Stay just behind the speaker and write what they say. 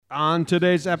On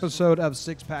today's episode of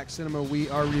Six Pack Cinema, we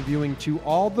are reviewing To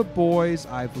All the Boys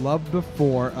I've Loved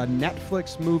Before, a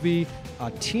Netflix movie,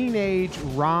 a teenage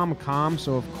rom-com.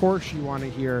 So, of course, you want to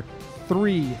hear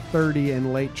 30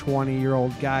 and late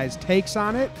 20-year-old guys' takes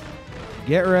on it.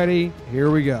 Get ready.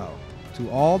 Here we go. To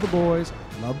All the Boys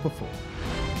I've Loved Before.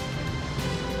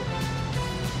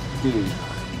 Dude,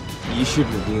 you should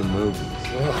review movies.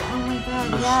 Oh my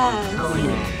god,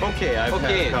 yes. Okay, I've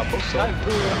had a couple. Time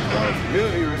for a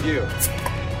movie review.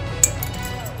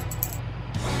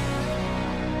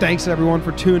 Thanks, everyone,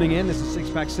 for tuning in. This is Six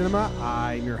Pack Cinema.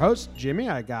 I'm your host, Jimmy.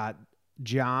 I got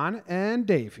John and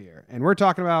Dave here, and we're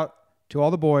talking about To All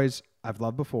the Boys I've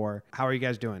Loved Before. How are you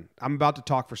guys doing? I'm about to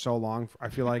talk for so long. I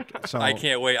feel like so. I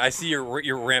can't wait. I see you're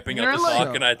ramping up the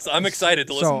talk, and I'm excited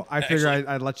to listen. So I figure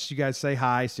I'd let you guys say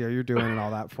hi, see how you're doing, and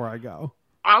all that before I go.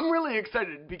 I'm really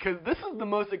excited because this is the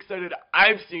most excited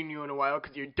I've seen you in a while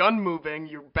because you're done moving.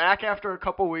 You're back after a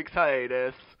couple weeks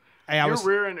hiatus. Hey, you're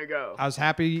rearing to go. I was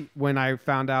happy when I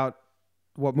found out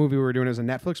what movie we were doing as a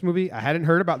Netflix movie. I hadn't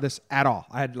heard about this at all.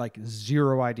 I had like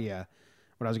zero idea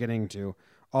what I was getting into.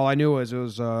 All I knew was it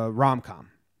was a rom-com.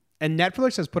 And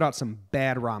Netflix has put out some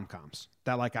bad rom-coms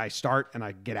that like I start and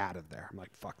I get out of there. I'm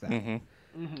like, fuck that.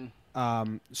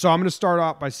 So I'm going to start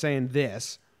off by saying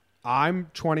this. I'm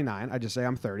 29. I just say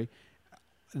I'm 30.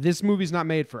 This movie's not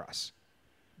made for us.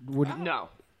 No.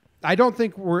 I don't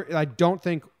think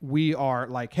we are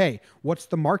like, hey, what's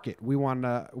the market?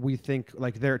 We think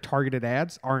like their targeted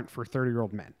ads aren't for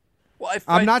 30-year-old men. Well,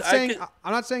 I'm not saying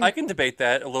I can debate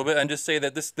that a little bit and just say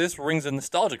that this rings a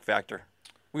nostalgic factor.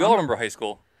 We all remember high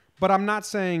school. But I'm not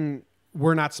saying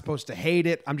we're not supposed to hate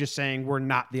it. I'm just saying we're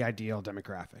not the ideal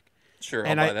demographic. Sure,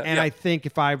 and I'll buy that. And I think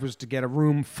if I was to get a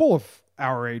room full of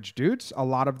our age dudes, a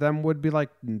lot of them would be like,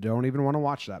 don't even want to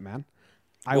watch that, man.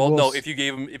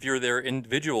 If you're there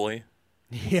individually,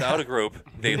 without a group,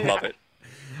 they'd love it.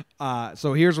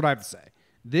 So here's what I have to say.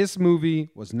 This movie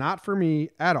was not for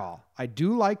me at all. I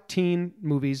do like teen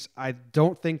movies. I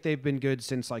don't think they've been good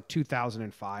since like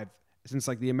 2005, since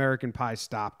like the American Pie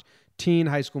stopped. Teen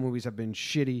high school movies have been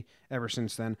shitty ever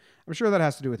since then. I'm sure that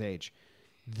has to do with age.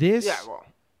 This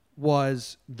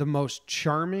was the most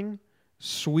charming,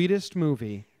 sweetest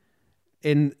movie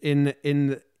in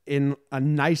a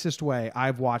nicest way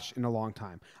I've watched in a long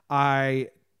time. I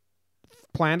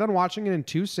planned on watching it in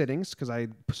 2 sittings because I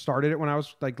started it when I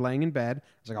was like laying in bed. I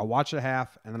was like, I'll watch it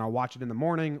half and then I'll watch it in the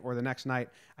morning or the next night.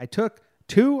 I took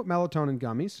 2 melatonin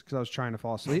gummies because I was trying to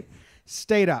fall asleep.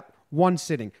 Stayed up 1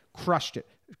 sitting, crushed it.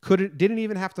 Didn't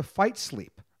even have to fight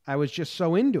sleep. I was just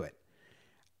so into it.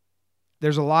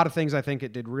 There's a lot of things I think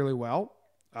it did really well.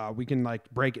 We can like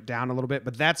break it down a little bit,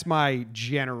 but that's my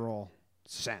general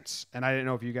sense. And I didn't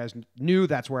know if you guys knew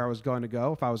that's where I was going to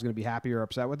go, if I was going to be happy or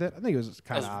upset with it. I think it was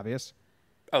kind of obvious.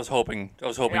 I was hoping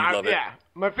you'd love it. Yeah,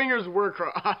 my fingers were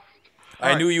crossed.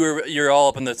 I knew you're all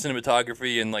up in the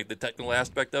cinematography and like the technical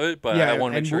aspect of it, but I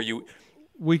want to make sure you.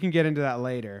 We can get into that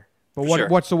later. But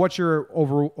what's your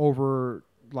over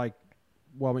like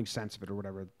whelming sense of it or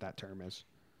whatever that term is?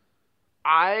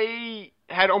 I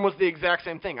had almost the exact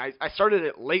same thing. I started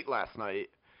it late last night,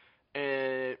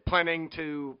 planning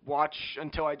to watch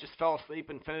until I just fell asleep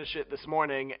and finish it this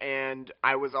morning, and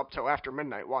I was up till after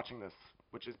midnight watching this,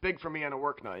 which is big for me on a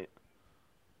work night.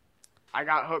 I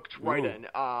got hooked right in.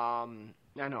 I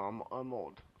know I'm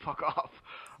old. Fuck off.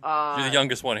 You're the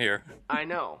youngest one here. I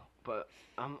know, but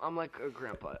I'm like a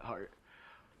grandpa at heart.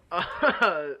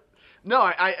 No,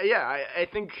 I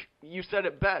think you said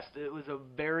it best. It was a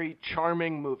very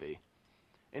charming movie,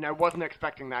 and I wasn't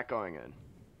expecting that going in.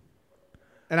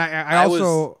 And I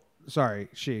also sorry,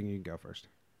 Sheen, you can go first.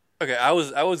 Okay, I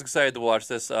was excited to watch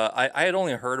this. I had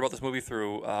only heard about this movie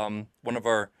through one of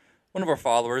our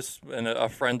followers and a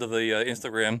friend of the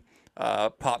Instagram,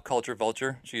 Pop Culture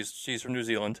Vulture. She's from New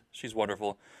Zealand. She's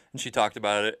wonderful, and she talked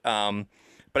about it.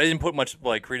 But I didn't put much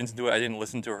like credence into it. I didn't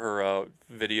listen to her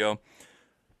video.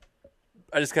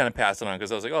 I just kind of passed it on because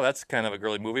I was like, oh, that's kind of a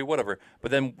girly movie, whatever.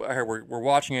 But then I heard we're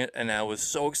watching it, and I was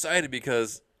so excited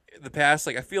because the past,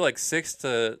 like, I feel like 6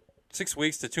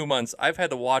 weeks to 2 months, I've had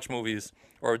to watch movies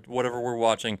or whatever we're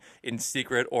watching in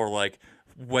secret or like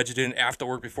wedge it in after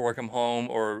work before I come home,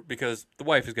 or because the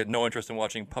wife has got no interest in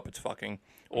watching puppets fucking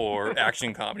or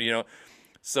action comedy, you know.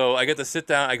 So I get to sit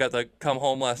down. I got to come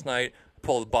home last night,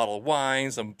 pulled a bottle of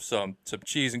wine, some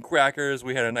cheese and crackers.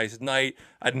 We had a nice night.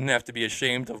 I didn't have to be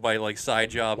ashamed of my like side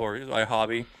job or my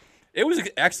hobby. It was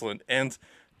excellent, and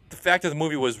the fact that the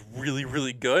movie was really,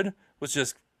 really good was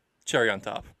just cherry on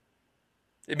top.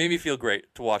 It made me feel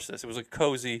great to watch this. It was like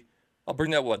cozy. I'll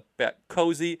bring that one back.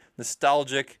 Cozy,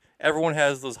 nostalgic, Everyone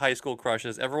has those high school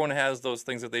crushes. Everyone has those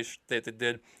things that they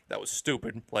did that was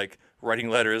stupid, like writing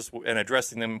letters and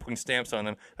addressing them and putting stamps on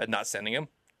them and not sending them.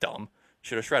 Dumb.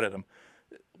 Should have shredded them.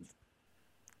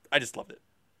 I just loved it.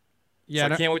 Yeah,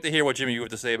 So I can't wait to hear what Jimmy you have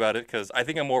to say about it, because I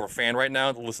think I'm more of a fan right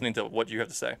now listening to what you have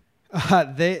to say.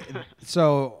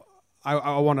 So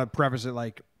I want to preface it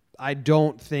like, I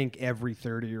don't think every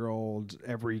 30-year-old,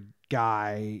 every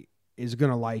guy is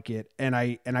gonna like it, and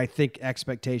I think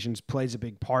expectations plays a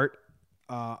big part.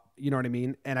 You know what I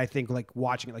mean? And I think like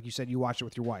watching it, like you said, you watched it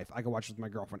with your wife. I can watch it with my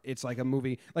girlfriend. It's like a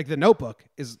movie. Like The Notebook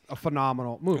is a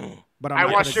phenomenal movie. But I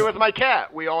watched it with my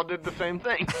cat. We all did the same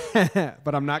thing.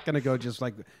 But I'm not gonna go just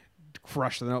like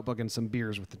crush The Notebook and some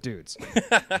beers with the dudes.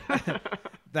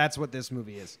 That's what this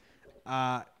movie is.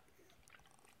 I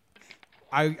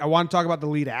want to talk about the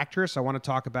lead actress. I want to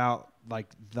talk about like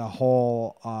the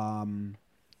whole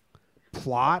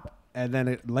plot, and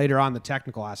then later on the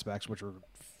technical aspects, which were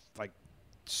like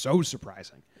so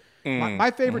surprising.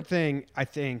 My favorite thing, I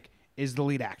think, is the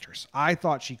lead actress. I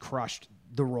thought she crushed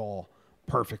the role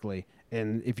perfectly.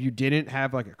 And if you didn't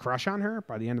have like a crush on her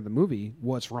by the end of the movie,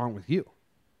 what's wrong with you?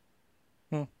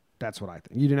 That's what I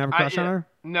think. You didn't have a crush on her?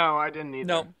 No, I didn't either.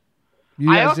 No. You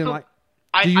guys also- didn't like?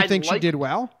 I- Do you I think she liked- did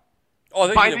well? Oh, I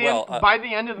think By you did the, well. end, by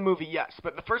the end of the movie, yes.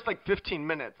 But the first, 15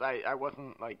 minutes, I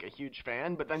wasn't, a huge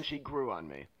fan. But then she grew on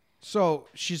me. So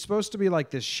she's supposed to be like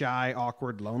this shy,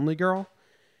 awkward, lonely girl.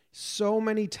 So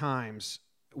many times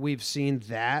we've seen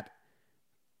that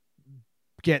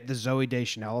get the Zooey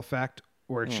Deschanel effect,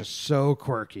 where it's just so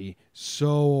quirky,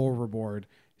 so overboard,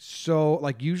 so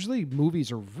usually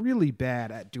movies are really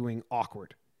bad at doing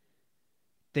awkward.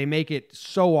 They make it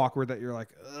so awkward that you're like,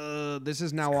 this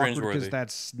is now awkward because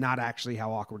that's not actually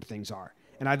how awkward things are.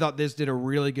 And I thought this did a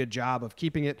really good job of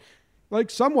keeping it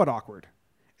somewhat awkward.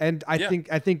 And I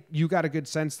think you got a good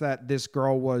sense that this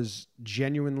girl was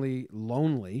genuinely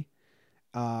lonely,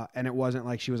 and it wasn't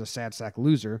like she was a sad sack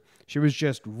loser. She was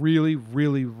just really,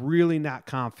 really, really not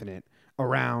confident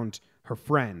around her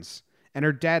friends. And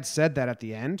her dad said that at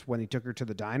the end when he took her to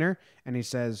the diner, and he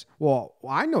says, well,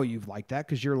 I know you've liked that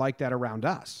because you're like that around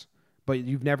us, but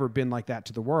you've never been like that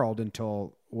to the world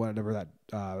until whatever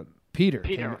that Peter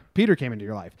came into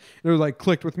your life. And it was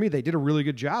clicked with me. They did a really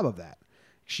good job of that.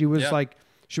 She was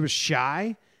she was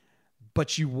shy, but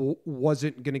she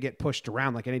wasn't going to get pushed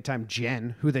around. Like anytime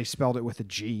Jen, who they spelled it with a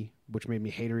G, which made me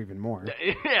hate her even more.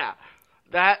 Yeah.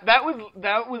 That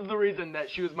was the reason that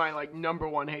she was my number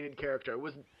one hated character. It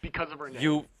was because of her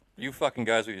name. You fucking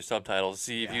guys with your subtitles.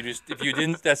 See, if you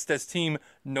didn't, that's team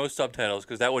no subtitles,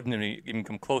 because that wouldn't even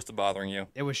come close to bothering you.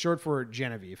 It was short for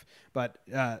Genevieve, but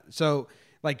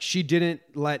she didn't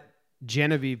let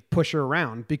Genevieve push her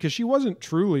around because she wasn't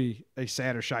truly a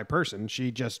sad or shy person.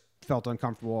 She just felt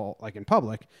uncomfortable in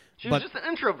public. She was just an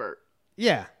introvert.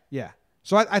 Yeah.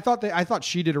 So I thought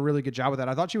she did a really good job with that.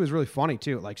 I thought she was really funny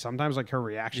too. Sometimes her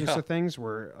reactions to things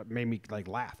made me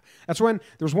laugh. That's when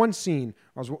there was one scene.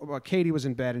 Katie was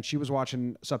in bed and she was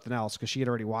watching something else because she had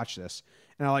already watched this.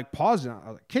 And I paused and I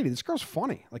was like, Katie, this girl's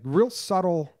funny, real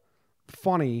subtle,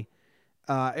 funny.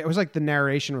 It was the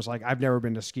narration was I've never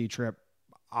been to a ski trip,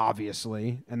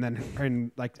 obviously. And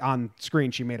then on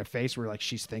screen she made a face where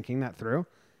she's thinking that through.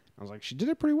 I was like, she did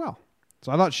it pretty well.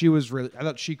 So I thought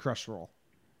she crushed the role.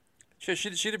 She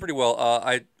did pretty well.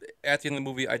 At the end of the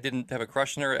movie, I didn't have a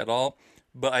crush on her at all,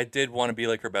 but I did want to be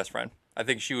her best friend. I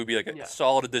think she would be a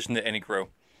solid addition to any crew.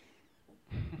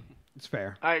 It's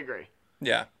fair. I agree.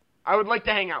 Yeah. I would like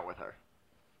to hang out with her.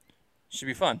 She'd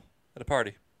be fun at a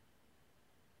party.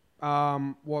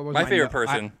 What was my favorite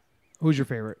person? Who's your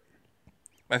favorite?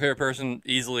 My favorite person,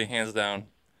 easily, hands down,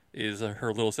 is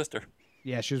her little sister.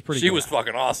 Yeah, she was pretty. She good. was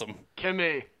fucking awesome.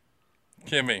 Kimmy.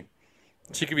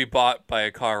 She could be bought by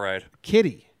a car ride.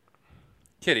 Kitty.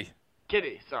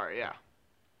 Sorry, yeah.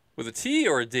 With a T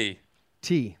or a D?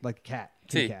 T, like a cat.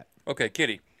 T. Cat. Okay,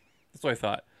 Kitty. That's what I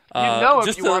thought.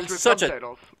 If you watch with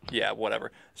subtitles. Yeah,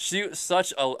 whatever.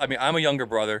 I'm a younger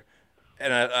brother,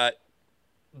 and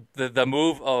the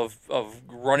move of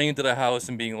running into the house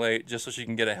and being late just so she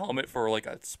can get a helmet for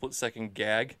a split-second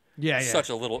gag. Yeah. Such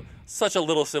a little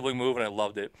sibling move, and I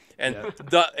loved it. And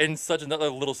and such another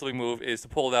little sibling move is to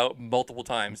pull it out multiple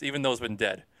times, even though it's been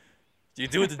dead. You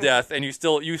do it to death, and you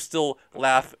still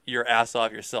laugh your ass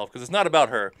off yourself because it's not about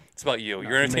her; it's about you.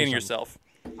 You're entertaining yourself.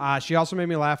 She also made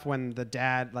me laugh when the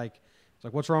dad was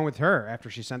like, "What's wrong with her?" After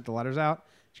she sent the letters out,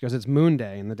 she goes, "It's Moon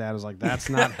Day," and the dad was like, "That's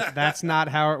not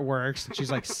how it works." And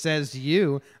she's like, "Says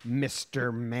you,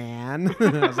 Mr. Man."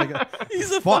 I was like,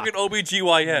 he's a fucking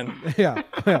OBGYN. Yeah.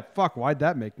 Fuck. Why'd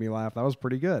that make me laugh? That was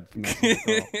pretty good. From that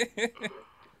girl.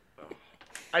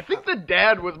 I think the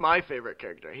dad was my favorite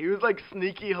character. He was like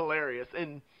sneaky hilarious,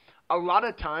 and a lot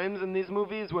of times in these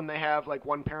movies when they have like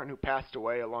one parent who passed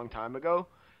away a long time ago,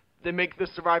 they make the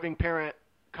surviving parent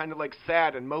kind of like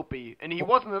sad and mopey, and he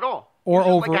wasn't at all. Or he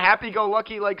was just over like a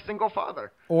happy-go-lucky like single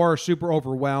father. Or super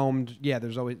overwhelmed. Yeah,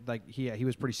 there's always like he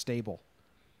was pretty stable.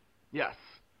 Yes,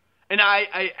 and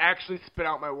I actually spit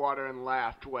out my water and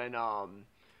laughed when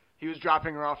he was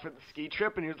dropping her off at the ski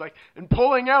trip, and he was like, "And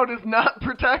pulling out is not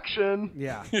protection."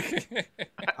 Yeah.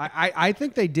 I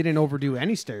think they didn't overdo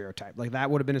any stereotype. Like, that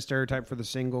would have been a stereotype for the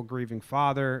single grieving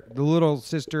father. The little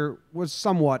sister was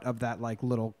somewhat of that, like,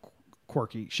 little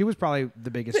quirky. She was probably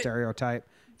the biggest stereotype.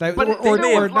 That, But or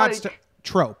they were not like-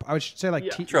 trope. I would say, like,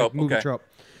 Yeah. Trope, like movie okay. trope.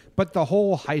 But the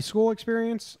whole high school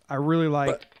experience, I really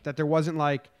liked that there wasn't,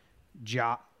 like,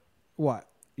 what?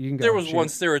 You can go. There was shoot. one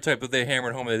stereotype that they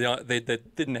hammered home that they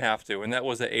didn't have to, and that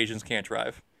was that Asians can't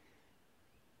drive.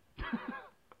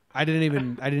 I didn't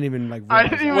even like. I realize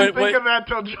didn't that. even Wait, think wait. of that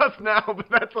till just now, but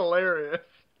that's hilarious.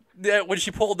 Yeah, when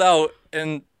she pulled out,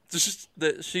 and just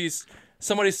that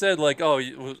somebody said like, oh,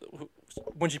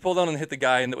 when she pulled out and hit the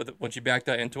guy, and when she backed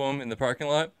out into him in the parking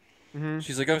lot,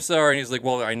 she's like, I'm sorry, and he's like,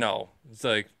 well, I know. It's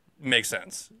like, makes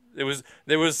sense. There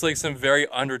was like some very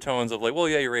undertones of like, well,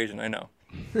 yeah, you're Asian, I know.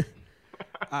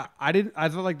 I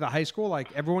thought like the high school,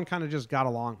 like everyone kind of just got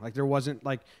along. Like there wasn't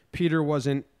like Peter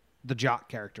wasn't the jock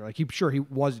character. Like he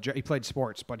played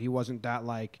sports, but he wasn't that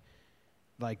like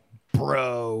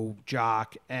bro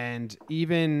jock. And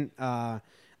even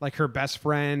like her best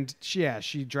friend,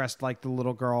 she dressed like the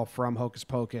little girl from Hocus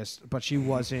Pocus, but she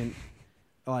wasn't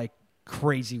like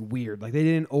crazy weird. Like they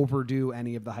didn't overdo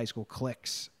any of the high school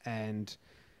cliques and.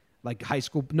 Like high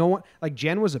school, no one like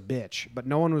Jen was a bitch, but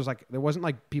no one was like there wasn't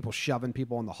like people shoving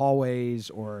people in the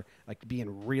hallways or like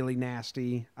being really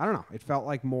nasty. I don't know. It felt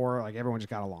like more like everyone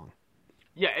just got along.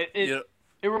 Yeah, Yeah.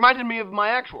 it reminded me of my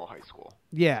actual high school.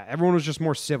 Yeah, everyone was just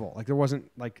more civil. Like there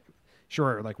wasn't like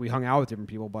sure like we hung out with different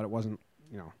people, but it wasn't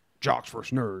jocks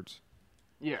versus nerds.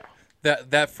 Yeah.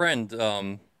 That friend,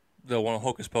 the one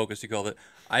Hocus Pocus you called it,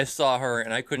 I saw her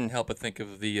and I couldn't help but think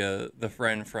of the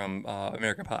friend from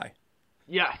American Pie.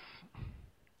 Yes.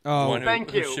 The Oh, one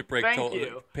Thank who you. shipwrecked Thank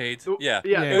you. Paige. The- Yeah.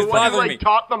 Yeah. It The was one who bothering like me.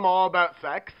 taught them all about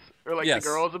sex, or like Yes. the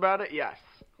girls about it. Yes.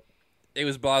 It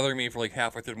was bothering me for like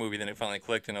halfway through the movie, then it finally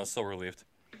clicked, and I was so relieved.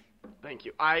 Thank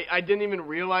you. I didn't even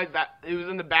realize that it was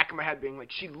in the back of my head, being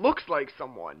like, she looks like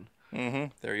someone.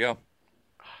 Mm-hmm. There you go.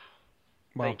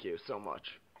 Well. Thank you so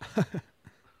much.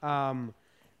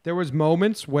 there was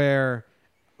moments where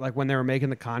like when they were making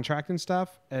the contract and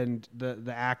stuff and the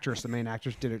main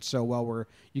actress did it so well where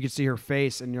you could see her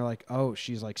face and you're like, oh,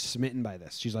 she's like smitten by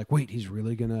this. She's like, wait, he's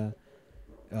really gonna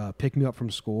pick me up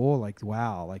from school? Like,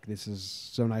 wow, like this is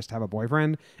so nice to have a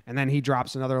boyfriend. And then he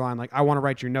drops another line like, I want to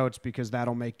write your notes because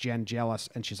that'll make Jen jealous.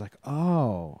 And she's like,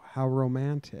 oh, how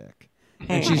romantic.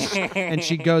 And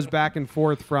she goes back and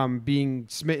forth from being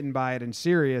smitten by it and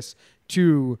serious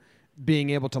to being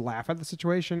able to laugh at the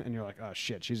situation, and you're like, oh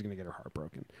shit, she's gonna get her heart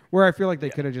broken. Where I feel like they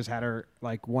could have just had her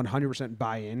like 100%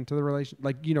 buy into the relation,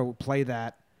 like play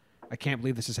that. I can't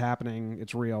believe this is happening.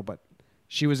 It's real, but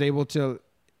she was able to,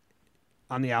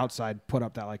 on the outside, put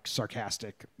up that like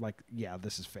sarcastic, like, yeah,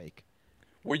 this is fake.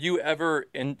 Were you ever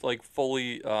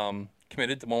fully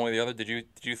committed to one way or the other? Did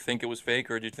you think it was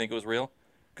fake or did you think it was real?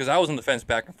 Because I was on the fence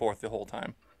back and forth the whole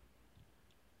time.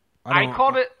 I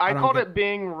called don't get- it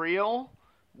being real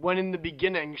when in the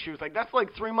beginning she was like, that's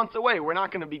like 3 months away. We're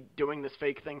not going to be doing this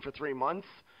fake thing for 3 months.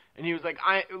 And he was like,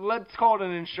 let's call it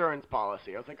an insurance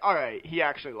policy. I was like, all right, he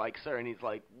actually likes her, and he's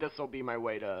like, this will be my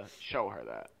way to show her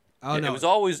that. Oh no, It was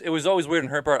always weird on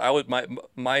her part.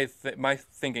 My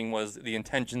thinking was the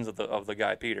intentions of the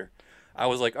guy Peter. I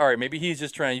was like, all right, maybe he's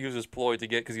just trying to use this ploy to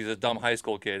get, because he's a dumb high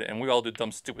school kid, and we all do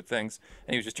dumb, stupid things,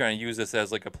 and he was just trying to use this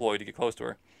as like a ploy to get close to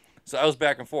her. So I was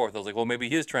back and forth. I was like, well, maybe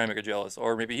he is trying to make her jealous,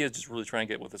 or maybe he is just really trying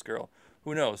to get with this girl.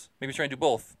 Who knows? Maybe he's trying to do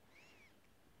both.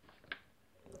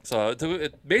 So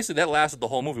basically, that lasted the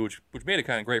whole movie, which made it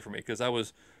kind of great for me, because I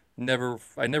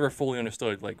never fully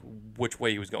understood like which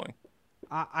way he was going.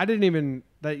 I didn't even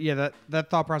that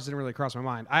thought process didn't really cross my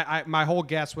mind. My whole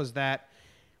guess was that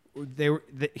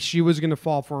she was going to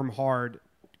fall for him hard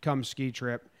come ski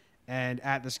trip, and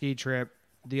at the ski trip,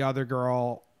 the other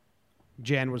girl,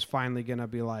 Jen, was finally going to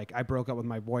be like, I broke up with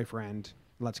my boyfriend,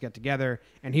 let's get together.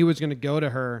 And he was going to go to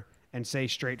her and say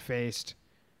straight-faced,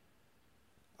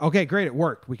 okay, great, it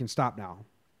worked, we can stop now.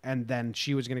 And then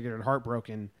she was going to get her heart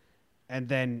broken. And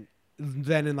then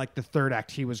in like the third act,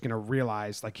 he was going to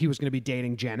realize, like, he was going to be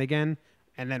dating Jen again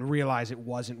and then realize it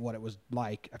wasn't what it was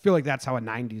like. I feel like that's how a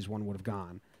 90s one would have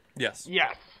gone. Yes.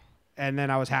 Yes. And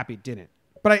then I was happy it didn't.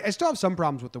 But I still have some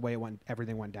problems with the way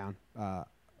everything went down. Go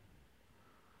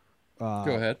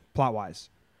ahead. Plot wise.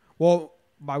 Well,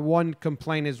 my one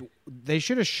complaint is they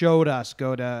should have showed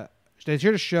they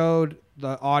should have showed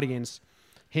the audience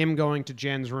him going to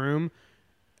Jen's room,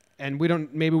 and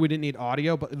maybe we didn't need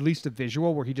audio, but at least a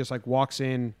visual where he just like walks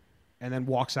in and then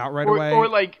walks out right away. Or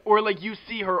like you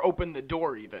see her open the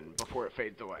door even before it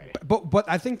fades away. But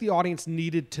I think the audience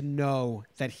needed to know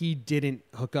that he didn't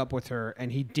hook up with her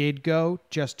and he did go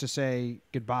just to say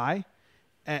goodbye,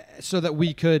 so that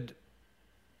we could,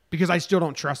 because I still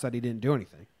don't trust that he didn't do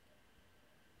anything.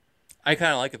 I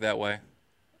kind of like it that way.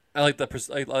 I like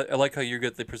I like how you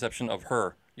get the perception of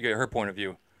her. You get her point of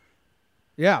view.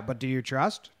 Yeah, but do you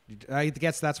trust? I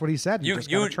guess that's what he said. You just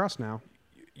gotta trust now.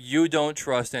 You don't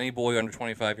trust any boy under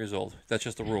 25 years old. That's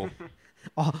just the rule.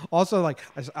 Also, like,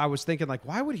 I was thinking, like,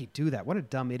 why would he do that? What a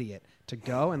dumb idiot to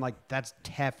go. And, like, that's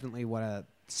definitely what a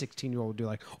 16-year-old would do.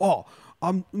 Like, oh,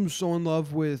 I'm so in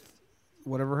love with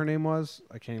whatever her name was.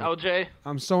 I can't even. LJ?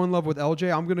 I'm so in love with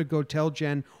LJ. I'm going to go tell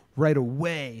Jen right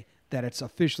away that it's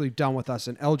officially done with us,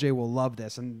 and LJ will love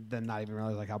this, and then not even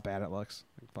realize, like, how bad it looks.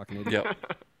 Like, fucking idiot.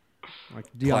 Yep. Like,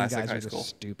 the young Classic guys high are just school.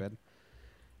 stupid.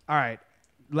 All right.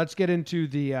 Let's get into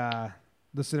the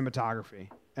cinematography,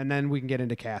 and then we can get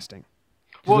into casting.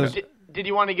 Well, did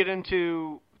you want to get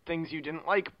into things you didn't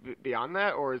like beyond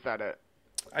that, or is that it?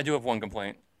 I do have one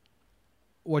complaint.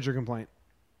 What's your complaint?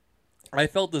 I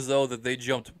felt as though that they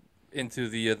jumped into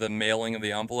the mailing of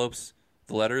the envelopes,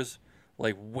 the letters,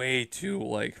 like way too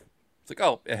like. It's like,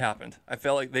 oh, it happened. I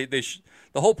felt like the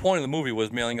whole point of the movie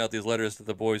was mailing out these letters to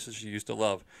the boys that she used to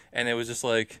love, and it was just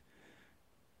like,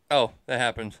 oh, that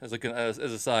happened as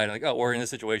a side. Like, oh, we're in this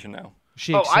situation now.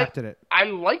 She accepted it. I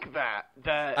like that.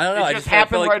 I don't know. It just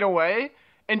happened right away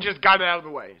and just got it out of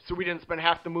the way, so we didn't spend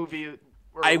half the movie.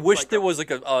 I wish there was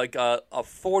like a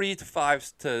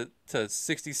 45 to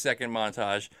 60 second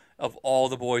montage of all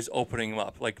the boys opening them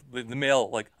up, like the mail.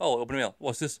 Like, oh, open the mail.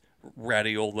 What's this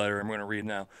ratty old letter I'm going to read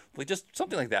now? Like, just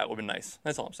something like that would be nice.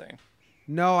 That's all I'm saying.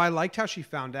 No, I liked how she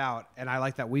found out, and I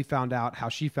like that we found out how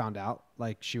she found out.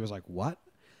 Like, she was like, what?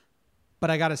 But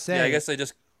I got to say, yeah, I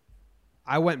guess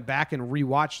I went back and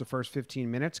rewatched the first 15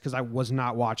 minutes because I was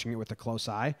not watching it with a close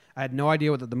eye. I had no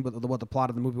idea what the plot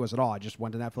of the movie was at all. I just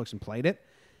went to Netflix and played it.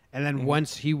 And then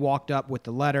once he walked up with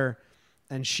the letter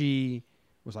and she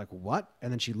was like, what?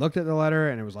 And then she looked at the letter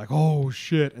and it was like, oh,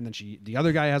 shit. And then the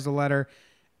other guy has the letter.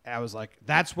 I was like,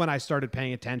 that's when I started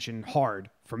paying attention hard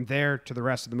from there to the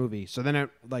rest of the movie. So then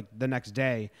the next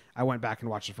day I went back and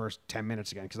watched the first 10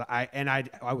 minutes again because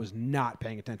I was not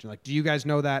paying attention. Like, do you guys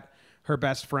know that her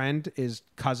best friend is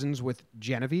cousins with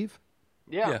Genevieve?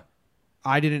 Yeah.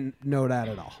 I didn't know that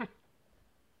at all.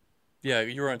 Yeah,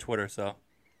 you were on Twitter, so.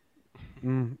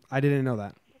 I didn't know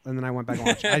that. And then I went back and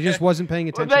watched it. I just wasn't paying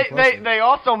attention Well, they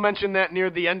also mentioned that near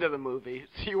the end of the movie,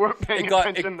 so you weren't paying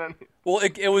attention then. Well,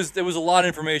 it was a lot of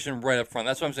information right up front.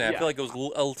 That's what I'm saying. Yeah. I feel like it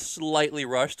was slightly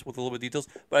rushed with a little bit of details,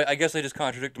 but I guess I just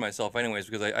contradicted myself anyways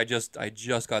because I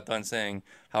just got done saying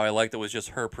how I liked it was just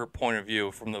her point of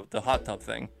view from the hot tub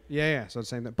thing. Yeah. So the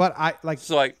same thing. But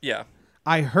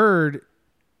I heard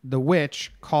the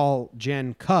witch call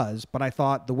Jen cuz, but I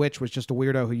thought the witch was just a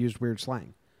weirdo who used weird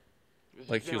slang.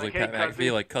 Like she was like hey, Pat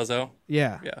McAfee, like Cuzzo.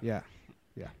 Yeah.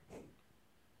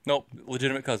 Nope,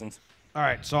 legitimate cousins. All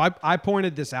right, so I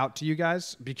pointed this out to you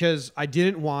guys because I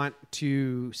didn't want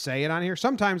to say it on here.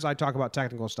 Sometimes I talk about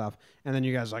technical stuff, and then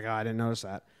you guys are like, oh, I didn't notice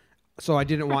that. So I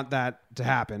didn't want that to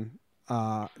happen.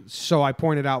 So I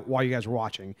pointed out while you guys were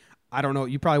watching. I don't know.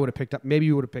 You probably would have picked up. Maybe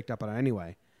you would have picked up on it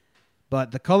anyway.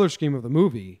 But the color scheme of the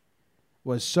movie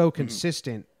was so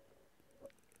consistent.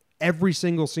 Every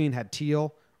single scene had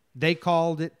teal. They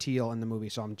called it teal in the movie,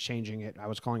 so I'm changing it. I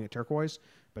was calling it turquoise,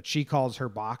 but she calls her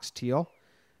box teal.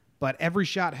 But every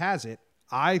shot has it.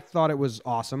 I thought it was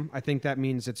awesome. I think that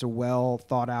means it's a well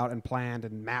thought out and planned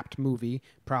and mapped movie,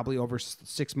 probably over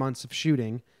 6 months of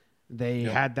shooting. They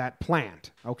had that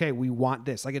planned. Okay, we want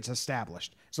this. Like, it's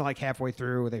established. It's not like halfway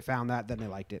through they found that, then they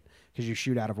liked it because you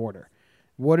shoot out of order.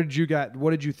 What did you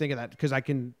think of that? Because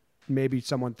maybe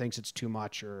someone thinks it's too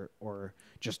much or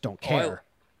just don't care.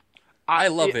 I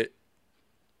love it.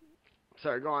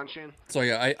 Sorry, go on, Shane. So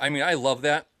yeah, I love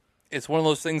that. It's one of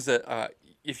those things that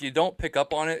if you don't pick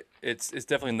up on it, it's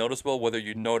definitely noticeable. Whether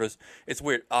you notice, it's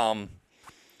weird.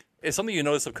 It's something you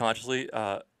notice subconsciously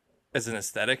as an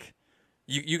aesthetic.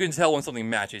 You can tell when something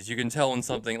matches. You can tell when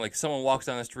something like someone walks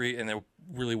down the street and they're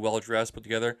really well dressed, put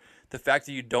together. The fact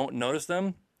that you don't notice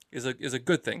them is a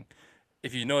good thing.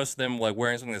 If you notice them like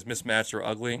wearing something that's mismatched or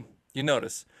ugly, you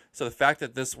notice. So the fact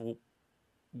that this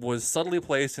was subtly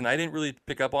placed and I didn't really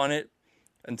pick up on it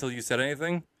until you said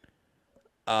anything,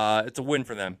 it's a win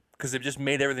for them because they've just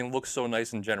made everything look so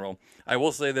nice in general. I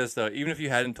will say this though, even if you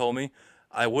hadn't told me,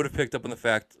 I would have picked up on the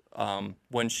fact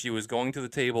when she was going to the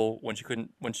table when she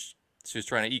was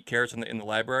trying to eat carrots in the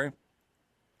library.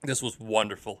 This was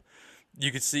wonderful.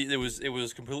 You could see it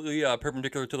was completely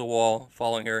perpendicular to the wall,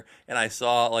 following her, and I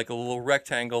saw like a little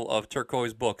rectangle of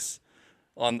turquoise books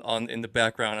on in the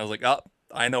background. I was like, oh,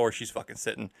 I know where she's fucking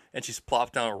sitting, and she's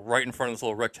plopped down right in front of this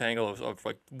little rectangle of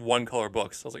like one color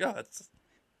books. I was like, oh, it's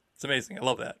amazing. I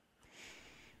love that.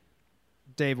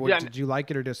 Dave, did you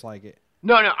like it or dislike it?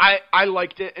 No, I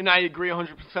liked it, and I agree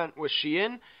 100% with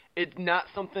Sheehan. It's not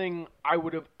something I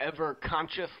would have ever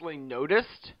consciously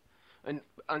noticed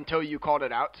until you called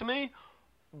it out to me.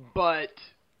 But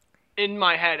in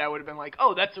my head, I would have been like,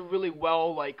 oh, that's a really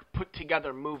well put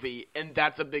together movie, and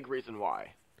that's a big reason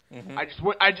why. Mm-hmm.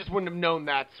 I just wouldn't have known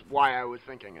that's why I was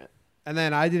thinking it. And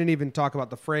then I didn't even talk about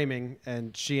the framing,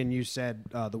 and you said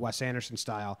the Wes Anderson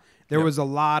style. There was a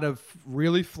lot of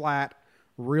really flat,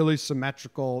 really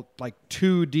symmetrical,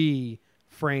 2D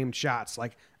framed shots.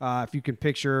 If you can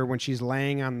picture when she's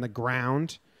laying on the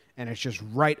ground and it's just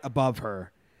right above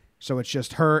her. So it's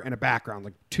just her and a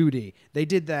background, 2D. They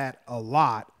did that a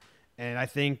lot, and I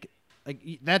think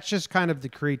that's just kind of the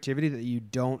creativity that you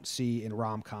don't see in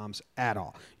rom-coms at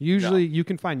all. Usually you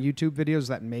can find YouTube videos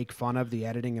that make fun of the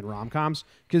editing in rom-coms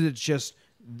because it's just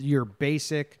your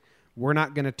basic, we're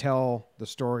not going to tell the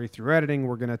story through editing,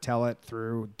 we're going to tell it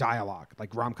through dialogue.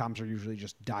 Rom-coms are usually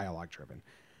just dialogue-driven.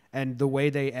 And the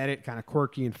way they edit, kind of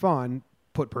quirky and fun,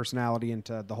 put personality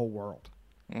into the whole world.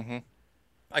 Mm-hmm.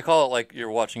 I call it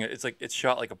you're watching it. It's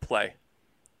shot like a play.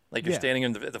 You're standing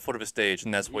at the foot of a stage,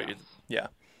 and that's what you... Yeah.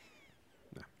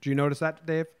 Do you notice that,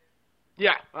 Dave?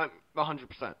 Yeah,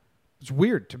 100%. It's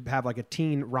weird to have a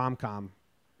teen rom-com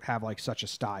have such a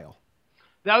style.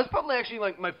 That was probably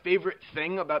actually my favorite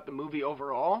thing about the movie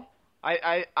overall.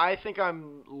 I think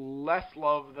I'm less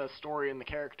love the story and the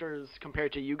characters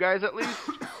compared to you guys at least.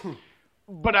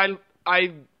 But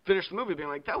I finished the movie being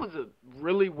that was a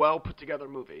really well put together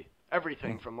movie.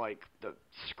 Everything from the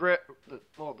script,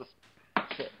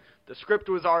 the script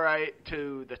was all right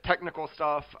to the technical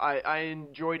stuff. I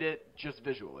enjoyed it just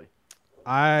visually.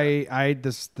 The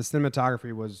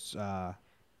cinematography was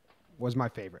my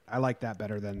favorite. I like that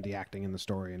better than the acting and the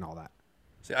story and all that.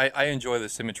 See, I enjoy the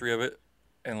symmetry of it,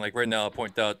 and right now I'll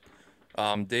point out,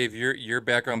 Dave, your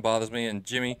background bothers me, and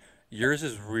Jimmy, yours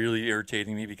is really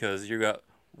irritating me because you got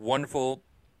wonderful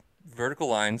vertical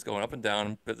lines going up and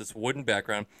down, but this wooden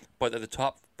background, but at the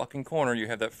top fucking corner you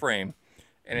have that frame,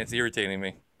 and it's irritating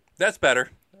me. That's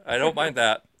better. I don't mind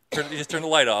that. You just turn the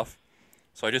light off,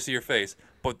 so I just see your face.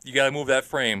 But you got to move that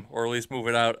frame, or at least move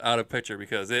it out of picture,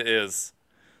 because it is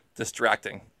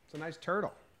distracting. It's a nice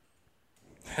turtle.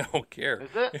 I don't care. Is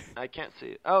it? I can't see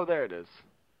it. Oh, there it is.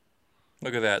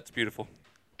 Look at that. It's beautiful.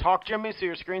 Talk, Jimmy, so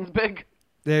your screen's big.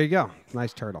 There you go.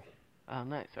 Nice turtle. Oh,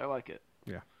 nice. I like it.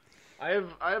 Yeah. I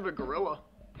have a gorilla.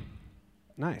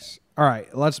 Nice. All right,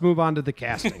 let's move on to the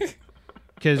casting.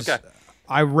 Because okay.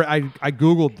 I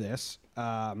Googled this.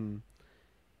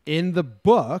 In the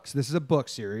books, this is a book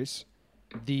series,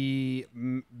 the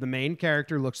main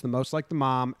character looks the most like the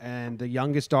mom, and the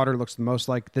youngest daughter looks the most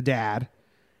like the dad.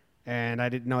 And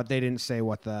they didn't say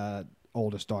what the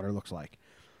oldest daughter looks like.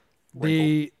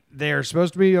 They're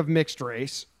supposed to be of mixed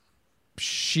race.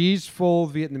 She's full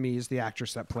Vietnamese, the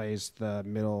actress that plays the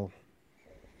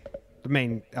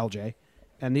main LJ.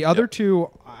 And the other two,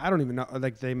 I don't even know.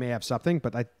 They may have something,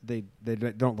 but they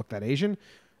don't look that Asian.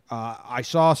 I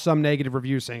saw some negative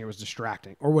reviews saying it was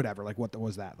distracting or whatever. What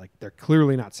was that? They're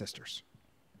clearly not sisters.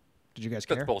 Did you guys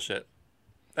care? That's bullshit.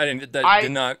 I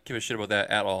did not give a shit about that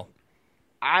at all.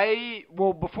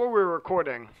 Before we were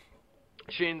recording,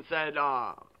 Shane said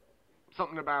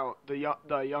something about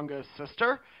the youngest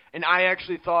sister, and I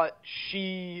actually thought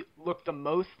she looked the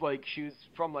most like she was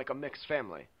from a mixed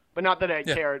family. But not that I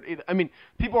cared either. I mean,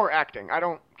 people are acting. I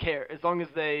don't care. As long as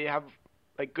they have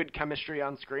good chemistry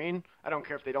on screen, I don't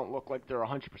care if they don't look like they're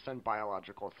 100%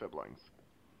 biological siblings.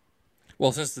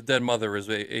 Well, since the dead mother is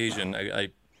Asian,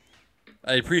 I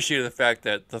appreciated the fact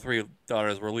that the three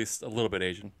daughters were at least a little bit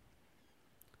Asian.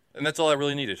 And that's all I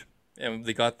really needed. And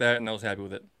they got that, and I was happy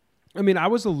with it. I mean, I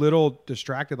was a little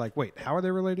distracted. Wait, how are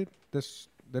they related?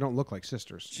 They don't look like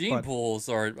sisters. Gene pools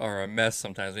are a mess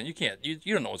sometimes, and you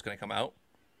don't know what's going to come out.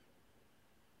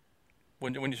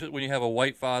 When you have a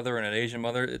white father and an Asian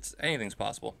mother, anything's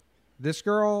possible. This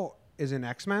girl is in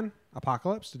X-Men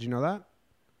Apocalypse. Did you know that?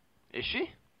 Is she?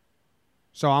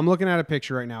 So I'm looking at a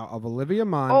picture right now of Olivia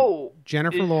Munn,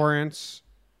 Jennifer Lawrence,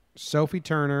 Sophie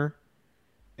Turner,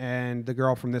 and the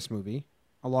girl from this movie,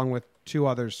 along with two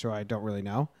others who I don't really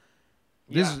know.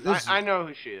 I know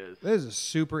who she is. This is a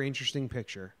super interesting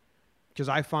picture because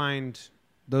I find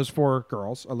those four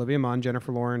girls, Olivia Munn,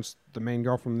 Jennifer Lawrence, the main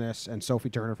girl from this, and Sophie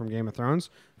Turner from Game of Thrones,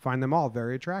 find them all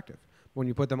very attractive. When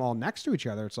you put them all next to each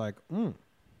other, it's like,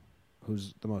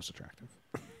 who's the most attractive?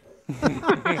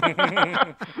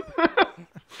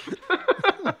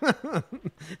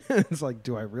 It's like,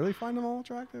 do I really find them all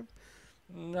attractive?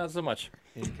 Not so much.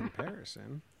 In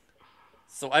comparison.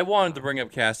 So I wanted to bring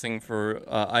up casting for.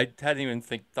 I hadn't even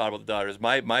thought about the daughters.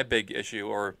 My big issue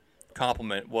or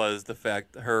compliment was the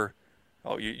fact that her.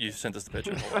 Oh, you sent us the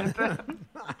picture. Hold on.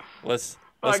 Let's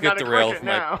get derailed from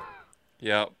my.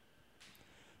 Yeah.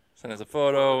 Send us a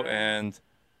photo and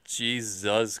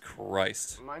Jesus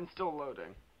Christ. Mine's still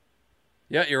loading.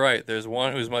 Yeah, you're right. There's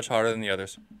one who's much hotter than the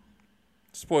others.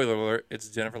 Spoiler alert: it's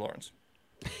Jennifer Lawrence.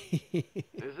 Is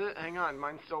it? Hang on,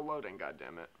 mine's still loading. God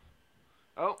damn it.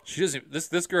 Oh. She doesn't.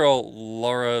 This girl,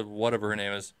 Laura, whatever her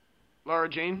name is. Laura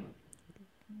Jean.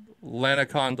 Lana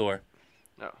Condor.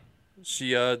 No.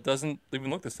 She doesn't even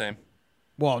look the same.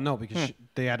 Well, no, because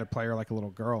they had to play her like a little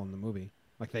girl in the movie.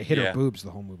 Like they hit her boobs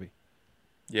the whole movie.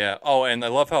 Yeah. Oh, and I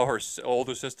love how her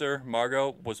older sister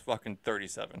Margot was fucking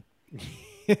 37.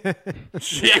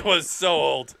 She was so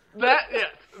old.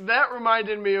 That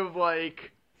reminded me of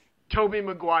like Tobey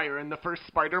Maguire in the first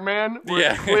Spider-Man,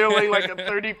 where he's clearly like a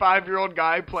 35-year-old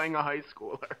guy playing a high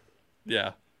schooler.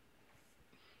 Yeah.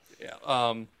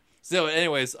 So,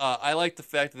 anyways, I like the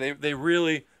fact that they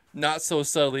really not so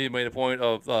subtly made a point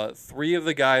of 3 of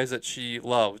the guys that she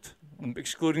loved,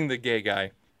 excluding the gay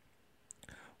guy,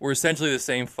 were essentially the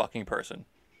same fucking person.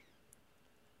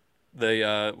 They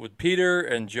with Peter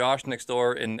and Josh next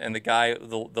door and the guy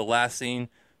the last scene,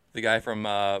 the guy from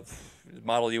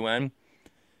Model UN.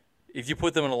 If you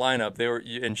put them in a lineup,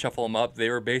 and shuffle them up, they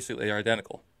were basically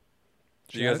identical.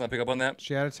 Did you guys not pick up on that?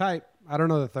 She had a type. I don't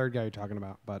know the third guy you're talking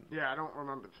about, but yeah, I don't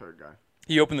remember the third guy.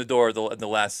 He opened the door at the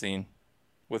last scene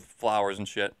with flowers and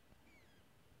shit.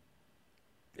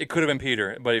 It could have been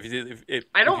Peter, but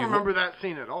I don't remember that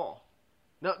scene at all.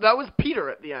 No, that was Peter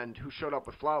at the end who showed up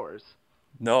with flowers.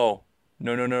 No.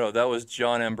 That was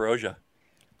John Ambrosia.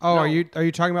 Oh, No. are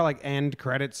you talking about like end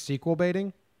credits sequel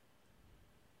baiting?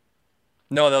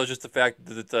 No, that was just the fact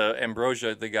that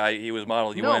Ambrosia, the guy, he was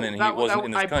Model UN and he wasn't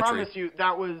in this country. I promise you,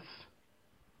 that was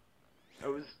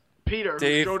Peter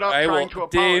Dave, who showed up trying to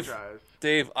apologize.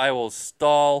 Dave, I will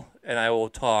stall and I will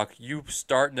talk. You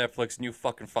start Netflix and you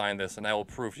fucking find this, and I will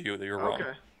prove to you that you're wrong.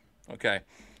 Okay.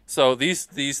 So these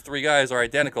 3 guys are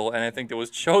identical, and I think it was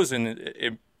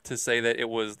chosen to say that it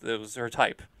was her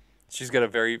type. She's got a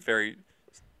very, very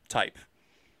type.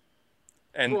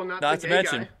 And Well, not not the to gay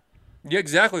mention, guy. yeah,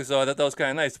 exactly. So that was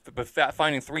kind of nice. But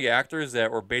finding 3 actors that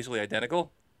were basically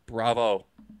identical, bravo,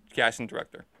 casting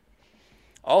director.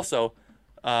 Also,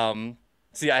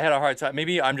 see, I had a hard time.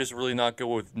 Maybe I'm just really not good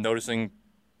with noticing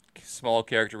small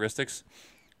characteristics.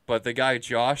 But the guy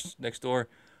Josh next door,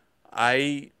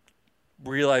 I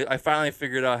finally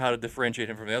figured out how to differentiate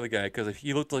him from the other guy because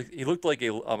he looked like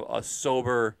a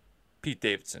sober Pete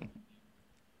Davidson.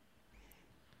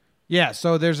 Yeah,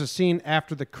 so there's a scene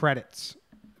after the credits,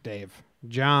 Dave.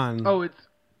 John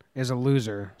is a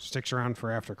loser, sticks around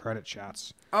for after credit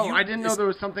shots. I didn't know there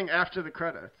was something after the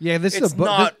credits. Yeah, this is It's a book.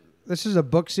 not- This is a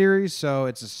book series, so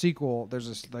it's a sequel.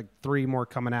 There's like 3 more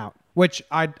coming out, which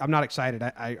I'm not excited.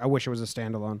 I wish it was a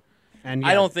standalone. And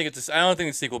I don't think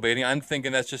it's sequel baiting. I'm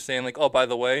thinking that's just saying like, oh, by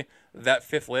the way, that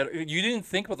 5th letter. You didn't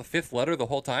think about the 5th letter the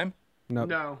whole time? Nope.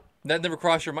 No. That never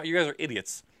crossed your mind. You guys are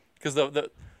idiots. Because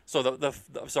the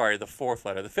 4th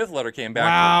letter, the 5th letter came back.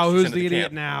 Wow, She who's sent it the to idiot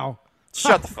camp. now?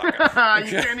 Shut the fuck up.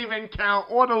 You can't even count.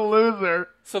 What a loser.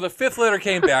 So the 5th letter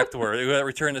came back to her. It got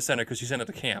returned to sender because she sent it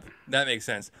to camp. That makes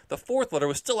sense. The 4th letter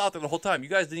was still out there the whole time. You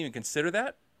guys didn't even consider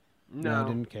that? No, I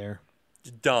didn't care.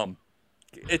 Dumb.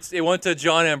 It went to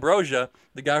John Ambrosia,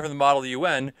 the guy from the Model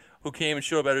UN, who came and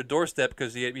showed up at her doorstep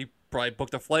because he probably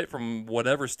booked a flight from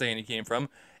whatever state he came from,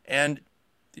 and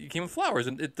he came with flowers.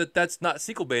 And that's not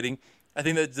sequel baiting. I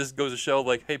think that just goes to show,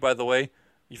 like, hey, by the way,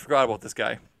 you forgot about this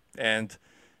guy, and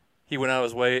he went out of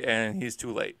his way, and he's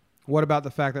too late. What about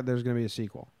the fact that there's going to be a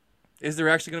sequel? Is there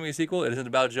actually going to be a sequel? It isn't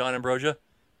about John Ambrosia?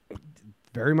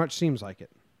 Very much seems like it.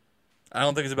 I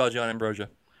don't think it's about John Ambrosia.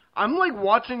 I'm like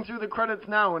watching through the credits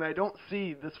now, and I don't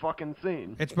see this fucking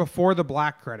scene. It's before the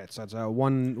black credits. That's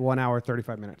 1 hour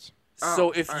 35 minutes.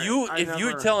 So if alright,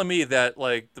 you're telling me that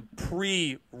like the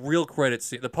pre-real credits,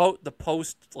 the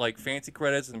post like fancy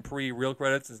credits and pre-real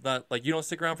credits is not like you don't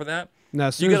stick around for that. No,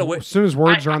 as You soon, gotta as, wait. as soon as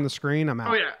words are on the screen, I'm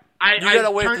out. Oh yeah, You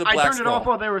gotta wait for the I black turned it off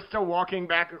scroll. while they were still walking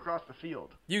back across the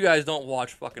field. You guys don't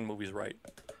watch fucking movies right.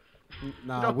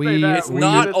 No, Don't we say that. It's We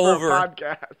not do this for a over.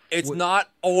 podcast. It's not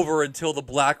over until the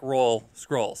black roll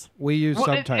scrolls. we use Well,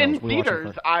 subtitles. in We watch it theaters,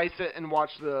 first. I sit and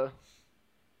watch the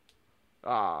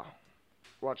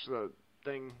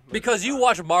thing. Because you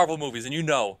watch Marvel movies and you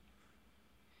know.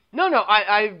 No,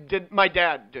 I did. My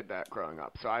dad did that growing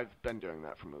up, so I've been doing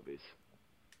that for movies.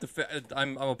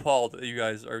 I'm appalled that you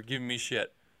guys are giving me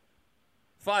shit.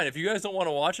 Fine, if you guys don't want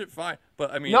to watch it, fine.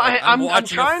 But I mean, No, I'm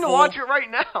watching a trying to full- watch it right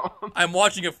now. I'm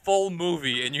watching a full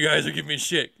movie, and you guys are giving me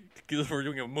shit because we're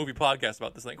doing a movie podcast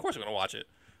about this thing. Of course, I'm gonna watch it.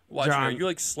 John- Are you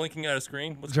like slinking out of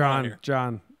screen? What's going on here?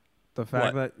 John, the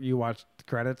fact What? that you watch the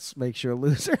credits makes you a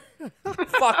loser.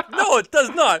 Fuck no, it does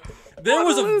not. There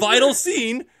was a vital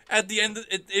scene at the end,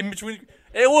 in between.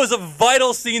 It was a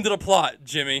vital scene to the plot,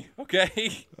 Jimmy.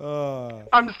 Okay.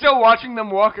 I'm still watching them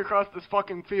walk across this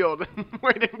fucking field,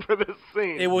 waiting for this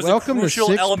scene. It was Welcome a to crucial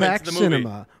Six element Pack to the movie.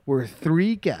 Cinema, where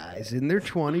three guys in their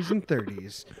 20s and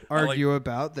 30s argue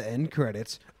about the end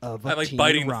credits of a I'm like teen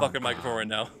biting the rom-com. fucking microphone right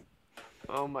now.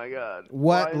 Oh my god.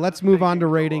 What? Why is Let's this move on to taking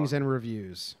so ratings long? and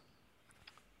reviews.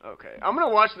 Okay, I'm gonna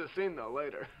watch this scene though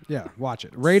later. Yeah, watch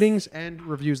it. Ratings and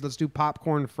reviews. Let's do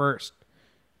popcorn first.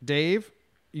 Dave,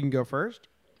 you can go first.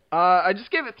 I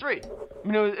just gave it 3. I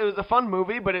mean, it was a fun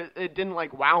movie, but it didn't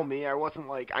like wow me. I wasn't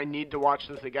like I need to watch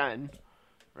this again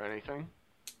or anything.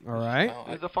 All right. Oh,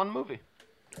 It was a fun movie.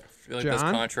 I feel like that's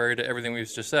John? contrary to everything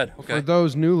we've just said. For Okay.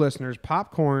 those new listeners,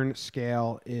 popcorn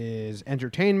scale is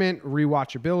entertainment,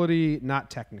 rewatchability, not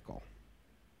technical.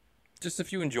 Just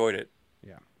if you enjoyed it.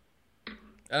 Yeah.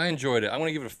 And I enjoyed it. I'm going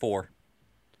to give it a 4.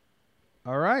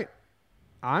 All right.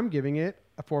 I'm giving it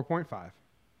a 4.5,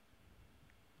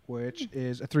 which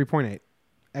is a 3.8.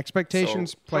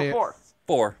 Expectations play 4.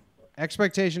 4.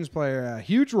 expectations play a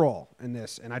huge role in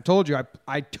this, and I told you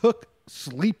I took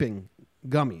sleeping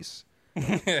gummies,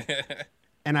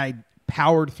 and I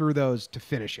powered through those to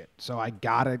finish it. So I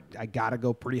gotta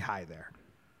go pretty high there.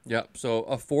 Yep. So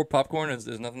a 4 popcorn is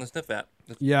nothing to sniff at.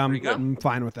 That's Yeah, pretty good. I'm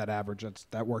fine with that average.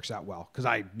 That works out well because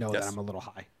I know Yes. that I'm a little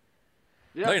high.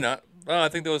 Yeah. No, you're not. I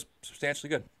think that was substantially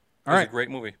good. It All was right. a great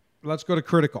movie. Let's go to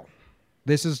critical.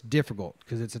 This is difficult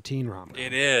because it's a teen rom.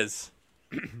 It is.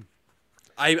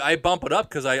 I bump it up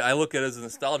because I look at it as a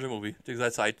nostalgia movie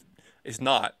because it's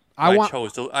not.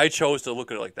 I chose to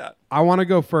look at it like that. I want to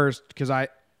go first because I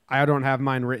don't have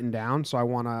mine written down, so I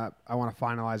wanna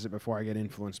finalize it before I get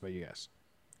influenced by you guys.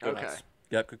 Go Okay. nuts.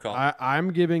 Yep, good call.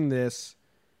 I'm giving this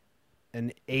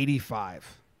an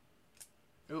 85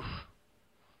 Oof.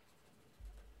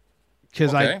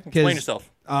 because Okay, explain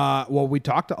yourself. Well, we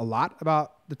talked a lot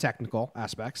about the technical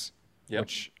aspects, Yep.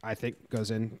 which I think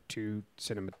goes into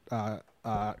cinema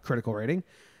critical rating.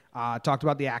 Talked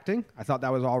about the acting. I thought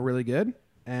that was all really good.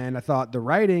 And I thought the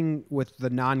writing with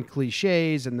the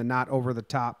non-cliches and the not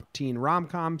over-the-top teen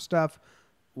rom-com stuff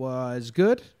was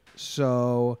good.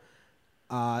 So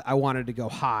I wanted to go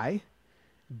high,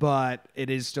 but it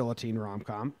is still a teen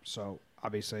rom-com. So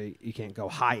obviously you can't go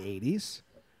high 80s.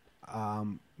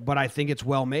 But I think it's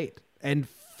well made. And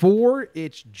for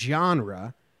its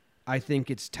genre, I think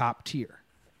it's top tier.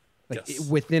 Like Yes.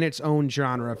 within its own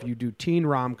genre, if you do teen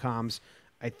rom-coms,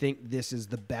 I think this is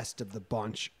the best of the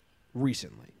bunch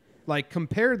recently. Like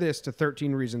compare this to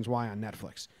 13 Reasons Why on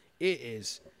Netflix. It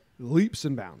is leaps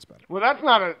and bounds better. Well, that's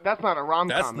not a rom-com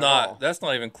That's at not. all. That's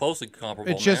not even closely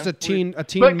comparable. It's just man. a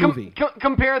teen But movie.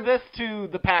 compare this to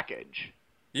The Package.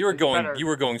 You were going. better. You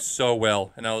were going so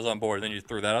well, and I was on board. Then you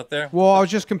threw that out there. Well, I was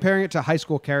just comparing it to high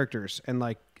school characters and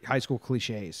like high school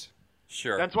cliches.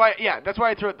 Sure. That's why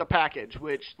I threw it The Package,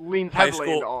 which leans High heavily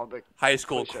school- into all the high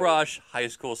school cliches. crush, high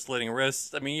school slitting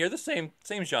wrists. I mean, you're the same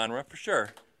genre for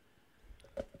sure.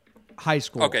 High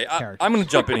school Okay, characters. I'm going to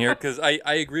jump in here because I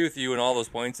agree with you in all those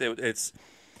points. I'm just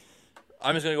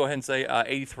going to go ahead and say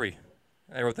 83.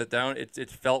 I wrote that down. It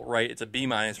felt right. It's a B-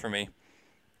 for me.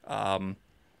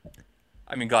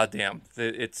 I mean, goddamn,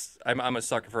 I'm a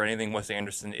sucker for anything Wes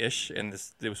Anderson-ish, and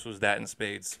this was that in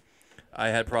spades. I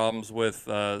had problems with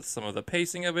some of the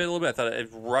pacing of it a little bit. I thought it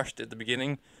rushed at the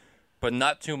beginning, but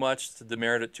not too much to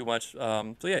demerit it too much.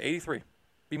 So yeah, 83,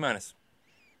 B-.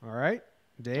 All right,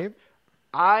 Dave.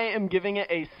 I am giving it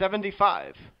a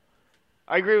 75.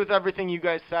 I agree with everything you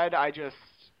guys said.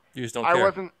 You just don't care.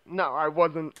 I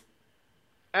wasn't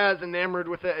as enamored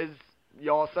with it as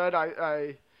y'all said.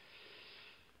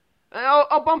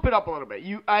 I'll bump it up a little bit.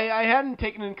 I hadn't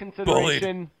taken into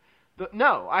consideration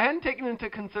I hadn't taken into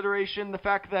consideration the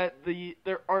fact that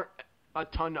there aren't a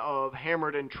ton of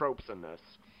hammered in tropes in this.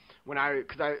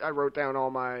 Because I wrote down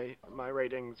all my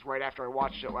ratings right after I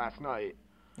watched it last night.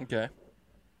 Okay.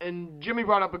 And Jimmy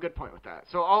brought up a good point with that.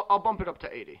 So I'll bump it up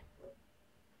to 80.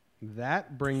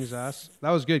 That brings us.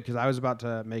 That was good because I was about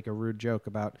to make a rude joke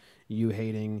about you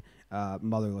hating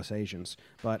motherless Asians,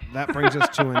 but that brings us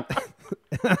to an.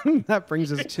 That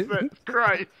brings us to. Jesus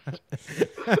Christ.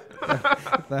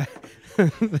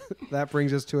 that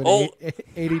brings us to an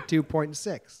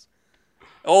 82.6.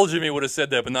 Old Jimmy would have said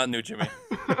that, but not new Jimmy.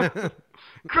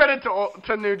 Credit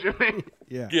to new Jimmy.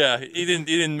 Yeah. Yeah, he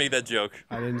didn't make that joke.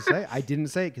 I didn't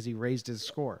say it because he raised his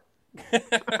score.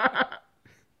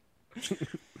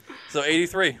 So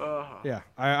 83. Yeah,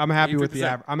 I'm happy with the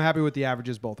 83%. I'm happy with the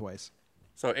averages both ways.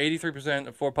 So 83%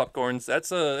 of 4 popcorns.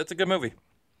 That's a good movie.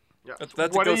 Yeah.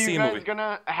 That's What a are go you see guys movie.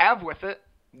 gonna have with it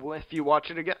if you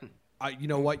watch it again? You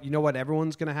know what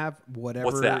everyone's gonna have whatever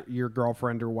What's that? your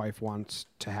girlfriend or wife wants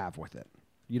to have with it.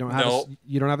 You don't have No.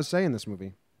 you don't have a say in this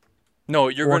movie. No,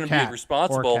 you're Or going to cat. be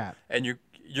responsible, Or cat. and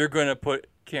you're going to put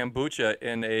kombucha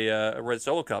in a red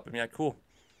Solo cup. I mean, yeah, cool.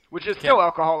 Which is still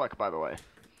alcoholic, by the way.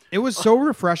 It was so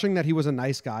refreshing that he was a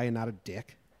nice guy and not a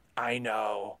dick. I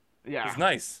know. Yeah. He's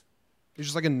nice. He's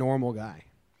just like a normal guy.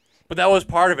 But that was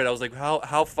part of it. I was like,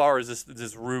 how far is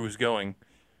this ruse going?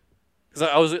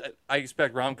 Because I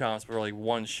expect rom-coms for like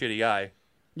one shitty guy.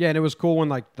 Yeah, and it was cool when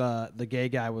like the gay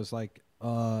guy was like,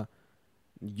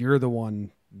 "You're the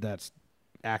one that's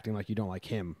acting like you don't like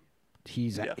him.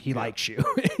 He likes you."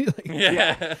 Like,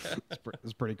 Yeah.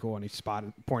 it's pretty cool, and he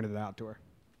pointed it out to her.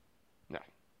 No.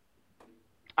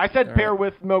 I said pair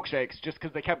with milkshakes just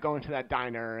because they kept going to that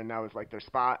diner, and that was like their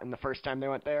spot. And the first time they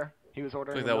went there, he was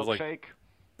ordering a that was, milkshake.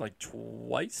 Like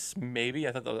twice, maybe.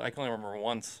 I can only remember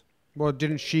once. Well,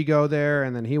 didn't she go there,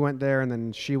 and then he went there, and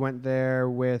then she went there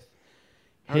with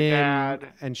Her him,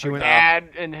 dad, and she her went. dad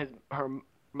and her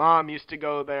mom used to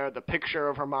go there. The picture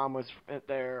of her mom was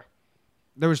there.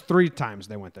 There was 3 times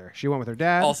they went there. She went with her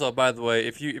dad. Also, by the way,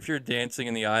 if you're dancing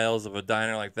in the aisles of a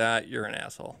diner like that, you're an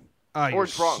asshole. Oh, Or you're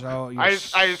drunk.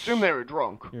 I assume they were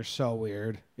drunk. You're so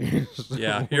weird.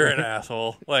 Yeah, you're an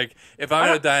asshole. Like, if I'm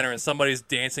at a diner and somebody's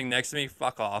dancing next to me,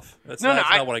 fuck off. That's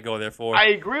not what I go there for. I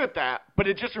agree with that, but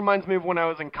it just reminds me of when I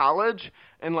was in college,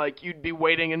 and like you'd be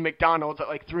waiting in McDonald's at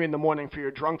like 3 a.m. for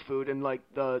your drunk food, and like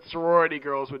the sorority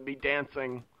girls would be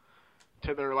dancing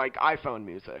to their like iPhone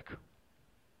music.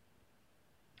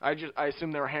 I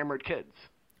assume they were hammered kids.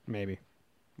 Maybe.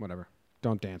 Whatever.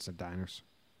 Don't dance at diners.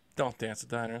 Don't dance at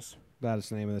diners. That is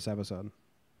the name of this episode.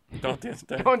 Don't dance at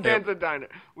diners. Don't Yep. dance at diner.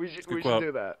 We should quote.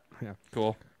 do that.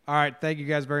 Cool. All right. Thank you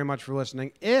guys very much for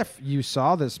listening. If you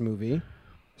saw this movie,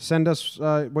 send us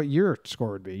what your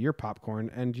score would be, your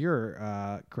popcorn, and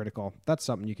your critical. That's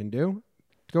something you can do.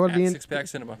 Go to At the Six Pack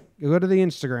Cinema. Go to the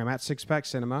Instagram at Six Pack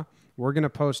Cinema. We're gonna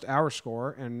post our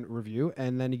score and review,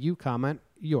 and then you comment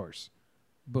yours.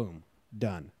 Boom.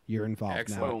 Done. You're involved now.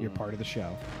 Excellent. You're part of the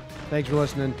show. Thanks for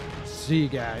listening. See you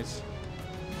guys.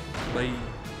 Bye.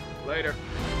 Later.